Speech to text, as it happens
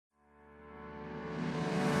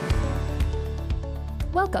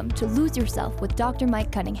Welcome to Lose Yourself with Dr.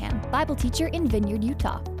 Mike Cunningham, Bible teacher in Vineyard,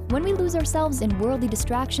 Utah. When we lose ourselves in worldly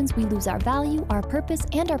distractions, we lose our value, our purpose,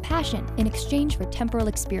 and our passion in exchange for temporal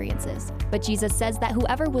experiences. But Jesus says that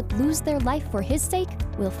whoever would lose their life for his sake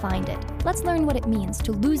will find it. Let's learn what it means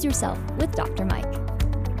to lose yourself with Dr. Mike.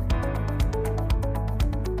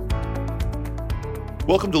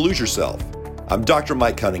 Welcome to Lose Yourself. I'm Dr.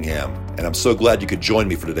 Mike Cunningham, and I'm so glad you could join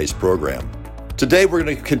me for today's program. Today, we're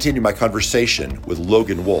going to continue my conversation with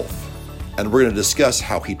Logan Wolfe, and we're going to discuss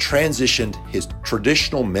how he transitioned his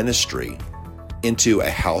traditional ministry into a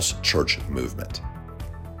house church movement.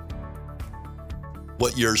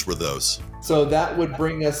 What years were those? So that would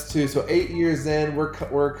bring us to 8 years in.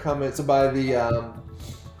 We're coming. So by the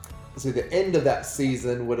the end of that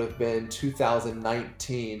season would have been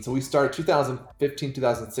 2019. So we started 2015,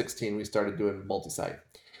 2016. We started doing multi-site.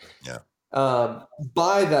 Yeah.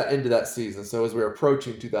 By that end of that season, so as we're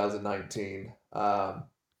approaching 2019, I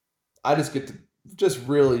just get to just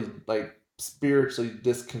really like spiritually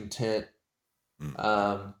discontent,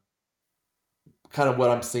 kind of what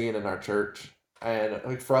I'm seeing in our church, and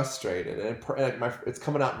like frustrated, and it's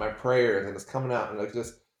coming out in my prayers, and it's coming out and like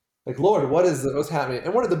just like, Lord, what's happening?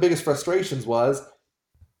 And one of the biggest frustrations was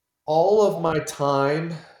all of my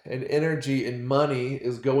time and energy and money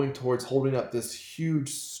is going towards holding up this huge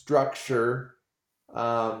structure,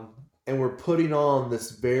 and we're putting on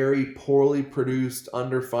this very poorly produced,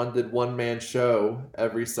 underfunded one-man show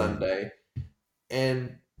every Sunday,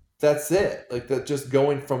 and that's it. Like that, just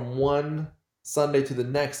going from one Sunday to the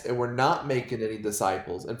next, and we're not making any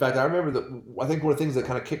disciples. In fact, I remember I think one of the things that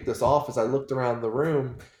kind of kicked us off is I looked around the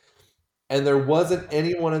room, and there wasn't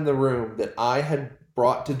anyone in the room that I had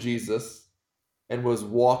brought to Jesus and was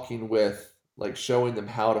walking with, like showing them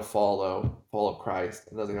how to follow Christ.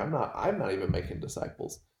 And I was like, I'm not even making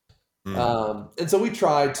disciples. And so we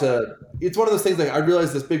tried to, it's one of those things like I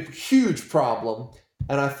realized this big, huge problem.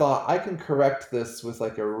 And I thought I can correct this with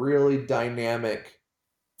like a really dynamic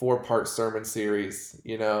 4-part sermon series.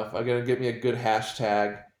 You know, if I'm going to give me a good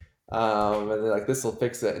hashtag, and then like, this will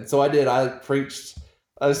fix it. And so I did, I preached.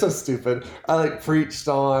 I was so stupid. I preached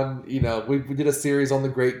on, we did a series on the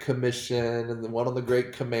Great Commission and then one on the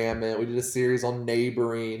Great Commandment. We did a series on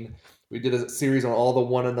neighboring. We did a series on all the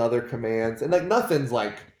one another commands. And nothing's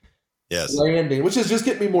landing, which is just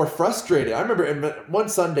getting me more frustrated. I remember one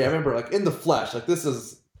Sunday, in the flesh,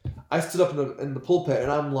 I stood up in the pulpit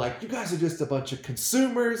and I'm like, you guys are just a bunch of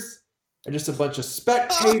consumers and just a bunch of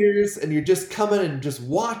spectators and you're just coming and just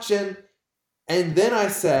watching. And then I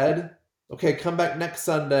said, okay, come back next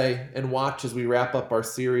Sunday and watch as we wrap up our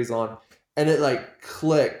series on, and it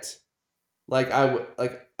clicked,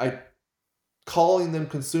 I calling them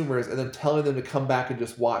consumers and then telling them to come back and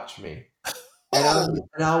just watch me,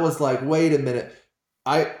 and I was like, wait a minute,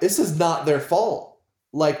 this is not their fault.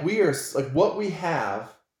 We are what we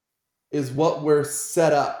have is what we're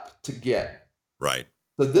set up to get. Right.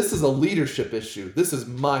 So this is a leadership issue. This is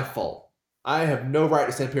my fault. I have no right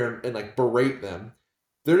to stand up here and berate them.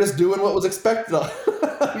 They're just doing what was expected of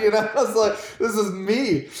I was like, this is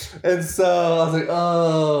me. And so I was like,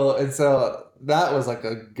 oh. And so that was like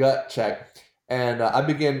a gut check. And I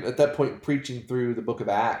began at that point preaching through the book of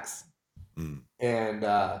Acts. And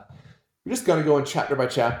we're just going to go in chapter by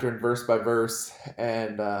chapter and verse by verse.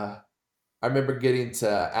 And I remember getting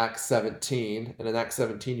to Acts 17. And in Acts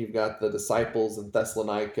 17, you've got the disciples in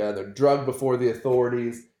Thessalonica. They're drugged before the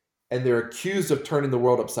authorities. And they're accused of turning the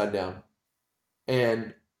world upside down.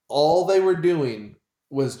 And all they were doing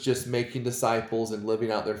was just making disciples and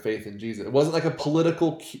living out their faith in Jesus. It wasn't like a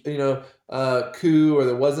political, coup, or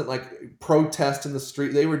there wasn't protest in the street.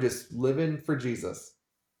 They were just living for Jesus.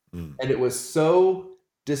 And it was so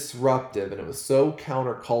disruptive and it was so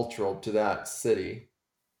countercultural to that city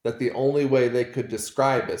that the only way they could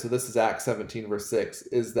describe it, so this is Acts 17 verse 6,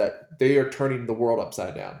 is that they are turning the world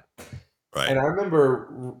upside down. Right. And I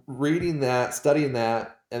remember reading that, studying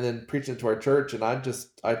that, and then preaching to our church. And I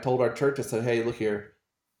told our church, I said, hey, look here.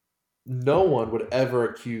 No one would ever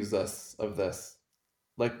accuse us of this.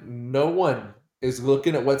 No one is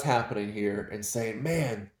looking at what's happening here and saying,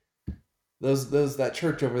 man, that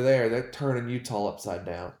church over there, they're turning Utah upside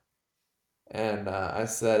down. And I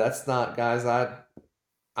said, that's not, guys,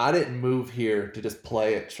 I didn't move here to just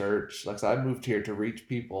play at church. I moved here to reach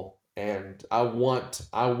people. And I want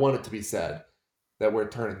it to be said that we're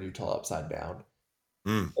turning Utah upside down.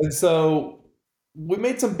 And so we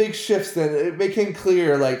made some big shifts then. It became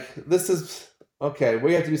clear, this is, okay,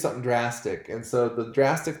 we have to do something drastic. And so the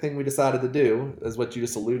drastic thing we decided to do is what you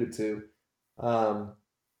just alluded to,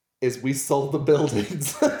 is we sold the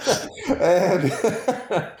buildings and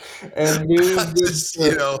moved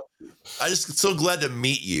into, I just so glad to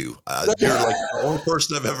meet you. You're like the only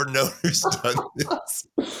person I've ever known who's done this.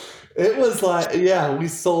 It was like, yeah,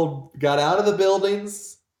 got out of the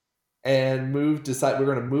buildings and decided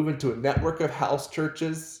we're going to move into a network of house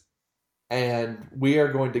churches, and we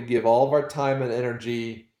are going to give all of our time and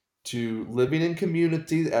energy to living in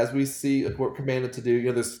community as we see what we're commanded to do.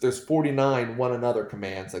 You know, there's 49 one another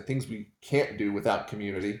commands, like things we can't do without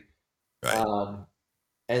community. Right.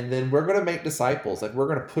 And then we're going to make disciples. Like we're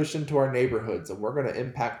going to push into our neighborhoods, and we're going to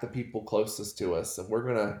impact the people closest to us. And we're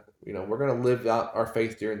going to live out our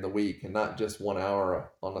faith during the week and not just 1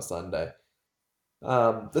 hour on a Sunday.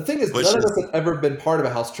 The thing is, none of us have ever been part of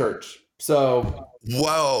a house church. So,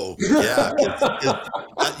 whoa. Yeah.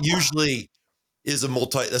 That usually is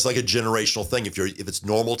that's like a generational thing. If it's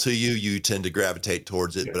normal to you, you tend to gravitate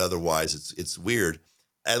towards it, but otherwise it's weird.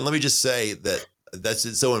 And let me just say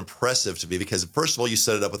that's so impressive to me because first of all, you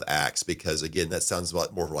set it up with Acts because again, that sounds a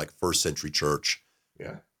lot more like first century church.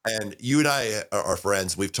 Yeah. And you and I are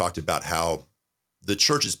friends. We've talked about how the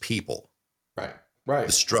church is people. Right. Right.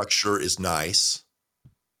 The structure is nice,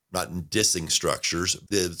 not dissing structures.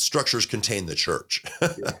 The structures contain the church.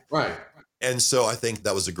 Yeah. Right. And so I think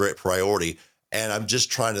that was a great priority. And I'm just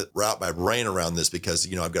trying to wrap my brain around this because,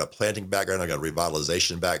 I've got a planting background. I've got a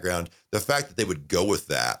revitalization background. The fact that they would go with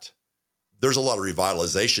that, there's a lot of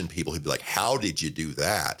revitalization people who'd be like, how did you do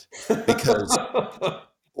that? Because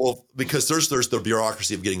there's the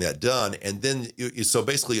bureaucracy of getting that done. And then, so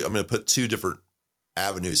basically I'm going to put two different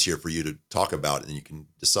avenues here for you to talk about, and you can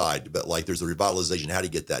decide. But like, there's the revitalization. How do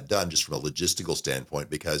you get that done just from a logistical standpoint?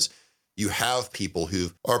 Because you have people who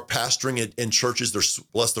are pastoring in churches. They're,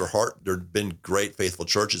 bless their heart, there have been great, faithful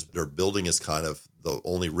churches, but their building is kind of the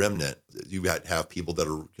only remnant. You have people that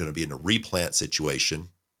are going to be in a replant situation,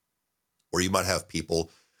 or you might have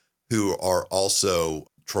people who are also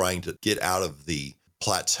trying to get out of the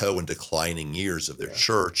plateau and declining years of their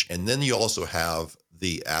church. And then you also have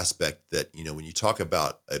the aspect that, when you talk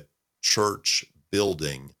about a church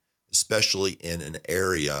building, especially in an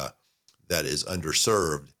area that is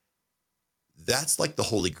underserved, that's like the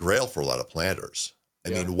holy grail for a lot of planters.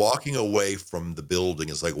 I mean, walking away from the building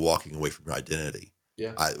is like walking away from your identity.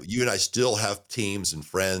 Yeah. You and I still have teams and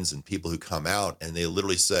friends and people who come out and they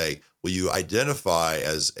literally say, well, you identify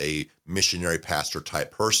as a missionary pastor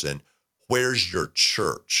type person. Where's your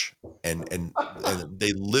church? And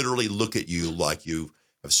they literally look at you like you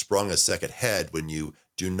have sprung a second head when you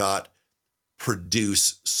do not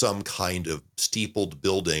produce some kind of steepled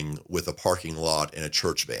building with a parking lot and a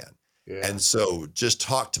church van. Yeah. And so just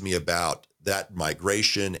talk to me about that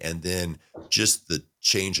migration and then just the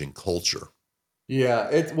change in culture. Yeah,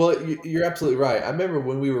 you're absolutely right. I remember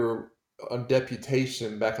when we were on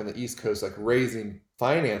deputation back on the East Coast, like raising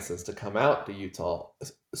finances to come out to Utah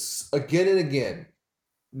again and again.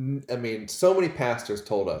 I mean, so many pastors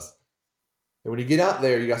told us that when you get out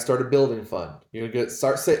there, you got to start a building fund. You're going to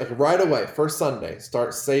start right away, first Sunday,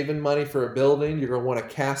 start saving money for a building. You're going to want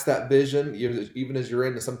to cast that vision, even as you're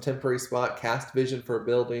into some temporary spot, cast vision for a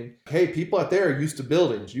building. Hey, people out there are used to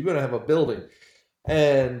buildings. You're going to have a building.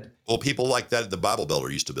 And well, people like that, the Bible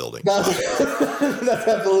Builder used to building. That's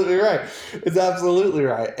absolutely right. It's absolutely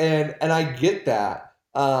right. And I get that.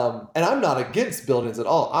 And I'm not against buildings at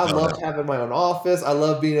all. I love having my own office. I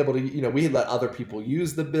love being able to, we let other people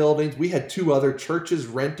use the buildings. We had 2 other churches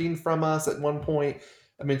renting from us at one point.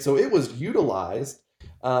 I mean, so it was utilized.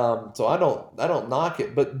 So I don't knock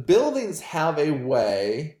it, but buildings have a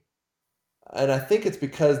way. And I think it's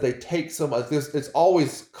because they take so much. It's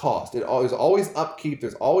always cost. There's always upkeep.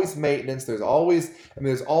 There's always maintenance. There's always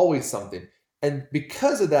something. And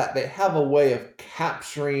because of that, they have a way of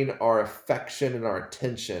capturing our affection and our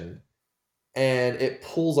attention. And it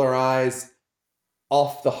pulls our eyes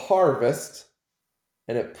off the harvest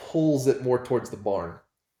and it pulls it more towards the barn.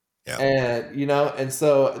 Yeah. And, and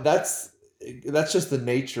so that's just the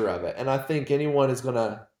nature of it. And I think anyone is going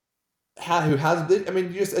to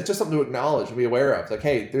it's just something to acknowledge and be aware of. Like,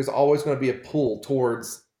 hey, there's always going to be a pull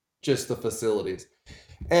towards just the facilities.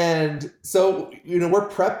 And so, we're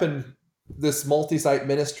prepping this multi-site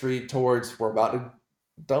ministry towards, we're about to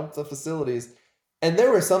dump the facilities. And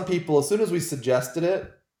there were some people, as soon as we suggested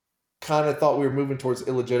it, kind of thought we were moving towards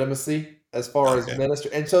illegitimacy as far as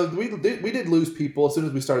ministry. And so we did lose people as soon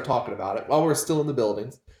as we started talking about it while we're still in the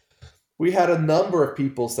buildings. We had a number of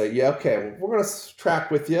people say, yeah, okay, we're going to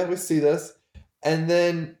track with you. We see this. And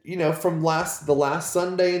then, from the last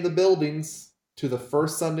Sunday in the buildings to the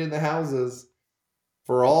first Sunday in the houses,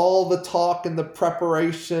 for all the talk and the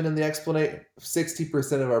preparation and the explanation,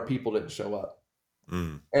 60% of our people didn't show up.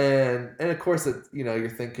 Mm. And of course, you're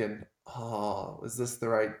thinking, oh, is this the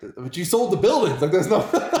right? But you sold the buildings. Like there's no,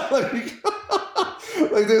 like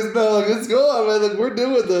there's no, like let's go on, man. Like we're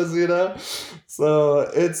doing this, you know. So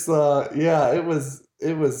it's yeah, it was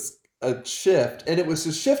a shift, and it was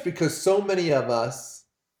a shift because so many of us.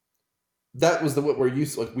 That was what we're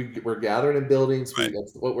used to. Like we're gathering in buildings. Right.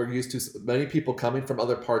 That's what we're used to. Many people coming from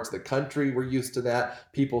other parts of the country were used to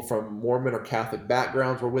that. People from Mormon or Catholic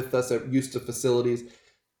backgrounds were with us, used to facilities.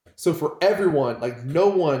 So for everyone, like no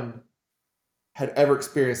one had ever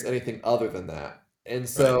experienced anything other than that. And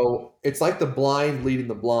so it's like the blind leading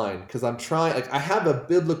the blind, because I'm trying, like I have a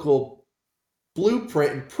biblical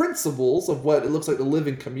blueprint and principles of what it looks like to live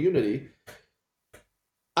in community.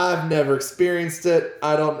 I've never experienced it.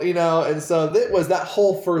 I don't, you know, and so that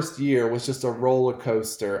whole first year was just a roller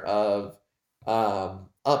coaster of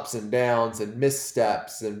ups and downs and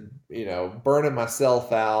missteps and, you know, burning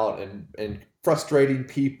myself out and frustrating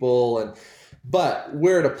people. But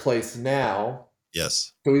we're at a place now.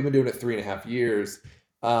 Yes. So we've been doing it 3.5 years.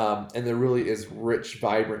 And there really is rich,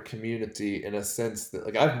 vibrant community in a sense that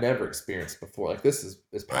like I've never experienced before. Like this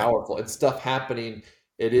is powerful and stuff happening.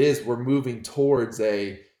 We're moving towards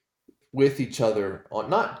with each other on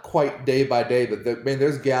not quite day by day, but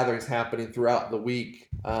there's gatherings happening throughout the week,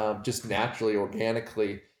 just naturally,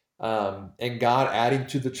 organically, and God adding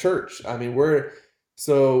to the church. I mean,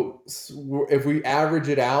 if we average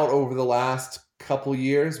it out over the last couple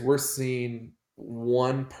years, we're seeing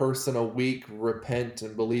one person a week repent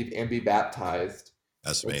and believe and be baptized.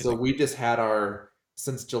 That's amazing. And so we just had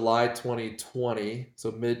since July 2020,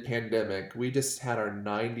 so mid-pandemic, we just had our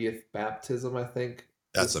 90th baptism, I think.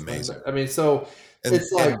 That's amazing. I mean, so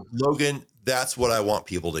it's like, Logan, that's what I want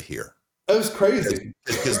people to hear. It was crazy.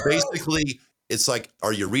 Because basically, it's like,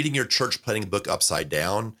 are you reading your church planning book upside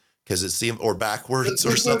down? Because it seemed, or backwards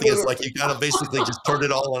or something. It's like you kind of basically just turned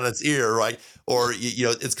it all on its ear, right? Or you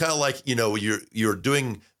know, it's kind of like, you know, you're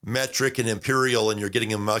doing metric and imperial and you're getting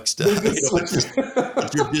them mixed up.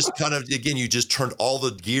 You're just kind of, again, you just turned all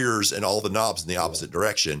the gears and all the knobs in the opposite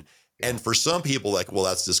direction. And for some people, like, well,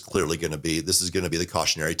 this is going to be the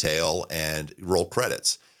cautionary tale and roll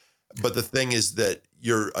credits. But the thing is that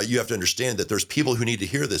you have to understand that there's people who need to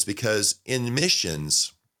hear this, because in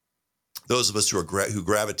missions, those of us who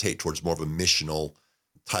gravitate towards more of a missional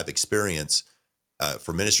type experience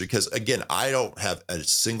for ministry, because again, I don't have a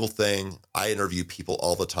single thing. I interview people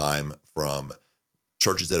all the time from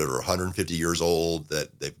churches that are 150 years old,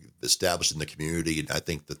 that they've established in the community, and I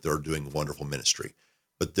think that they're doing wonderful ministry.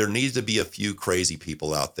 But there needs to be a few crazy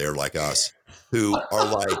people out there like us who are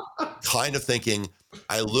like kind of thinking,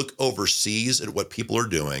 I look overseas at what people are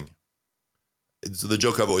doing. So the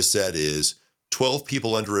joke I've always said is 12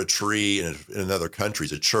 people under a tree in another country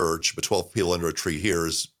is a church, but 12 people under a tree here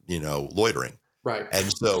is, you know, loitering. Right.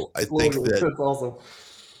 And so I think that's awesome.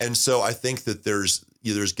 And so I think that there's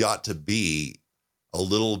got to be a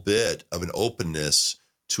little bit of an openness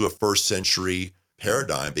to a first century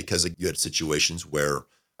paradigm, because you had situations where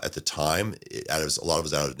at the time, a lot of it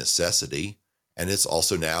was out of necessity, and it's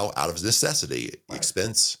also now out of necessity,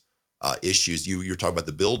 expense issues. You're talking about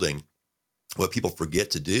the building. What people forget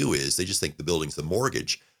to do is they just think the building's the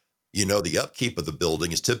mortgage. You know, the upkeep of the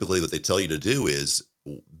building is typically what they tell you to do is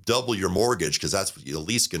double your mortgage, because that's at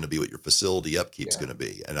least going to be what your facility upkeep is going to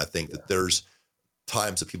be. And I think that there's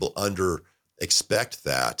times that people expect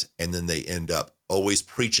that, and then they end up always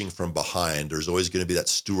preaching from behind. There's always going to be that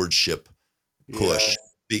stewardship push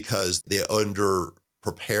because they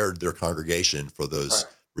under-prepared their congregation for those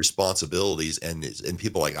responsibilities. And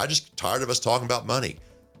people are like, I'm just tired of us talking about money.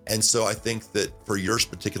 And so I think that for your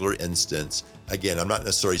particular instance, again, I'm not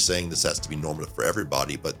necessarily saying this has to be normative for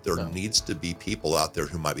everybody, but there needs to be people out there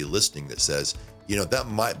who might be listening that says, you know, that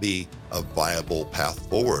might be a viable path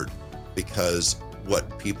forward, because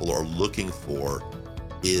what people are looking for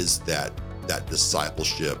is that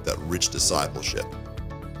discipleship, that rich discipleship.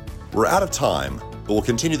 We're out of time, but we'll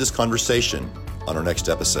continue this conversation on our next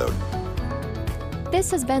episode.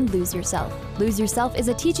 This has been Lose Yourself. Lose Yourself is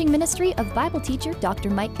a teaching ministry of Bible teacher Dr.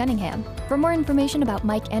 Mike Cunningham. For more information about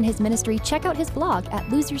Mike and his ministry, check out his blog at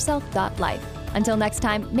loseyourself.life. Until next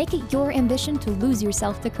time, make it your ambition to lose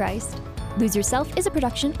yourself to Christ. Lose Yourself is a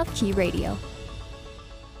production of Key Radio.